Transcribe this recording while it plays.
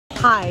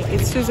Hi,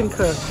 it's Susan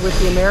Cook with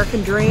The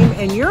American Dream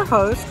and your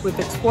host with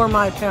Explore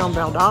My Town,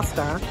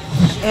 Valdosta.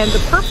 And the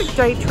perfect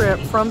day trip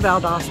from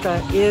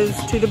Valdosta is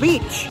to the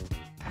beach.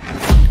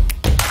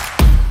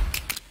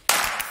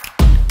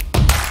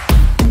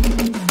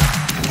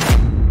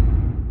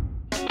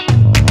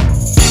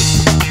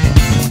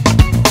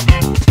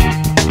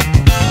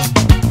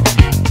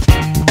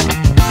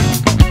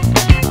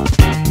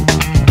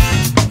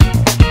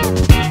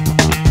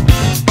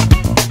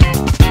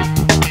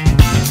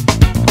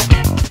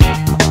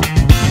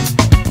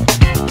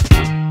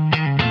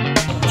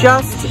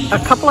 Just a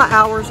couple of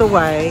hours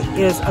away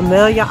is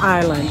Amelia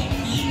Island.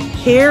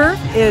 Here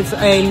is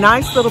a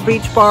nice little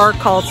beach bar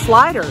called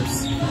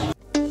Sliders.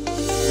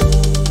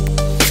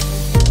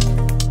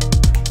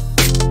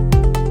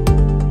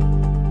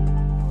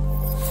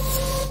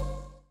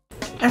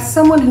 As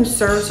someone who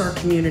serves our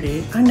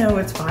community, I know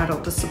it's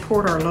vital to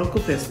support our local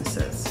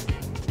businesses.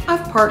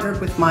 I've partnered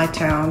with my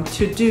town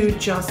to do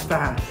just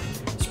that,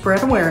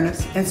 spread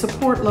awareness and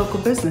support local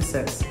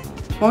businesses.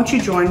 Won't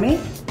you join me?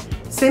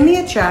 Send me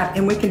a chat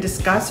and we can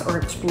discuss or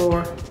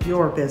explore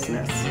your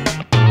business.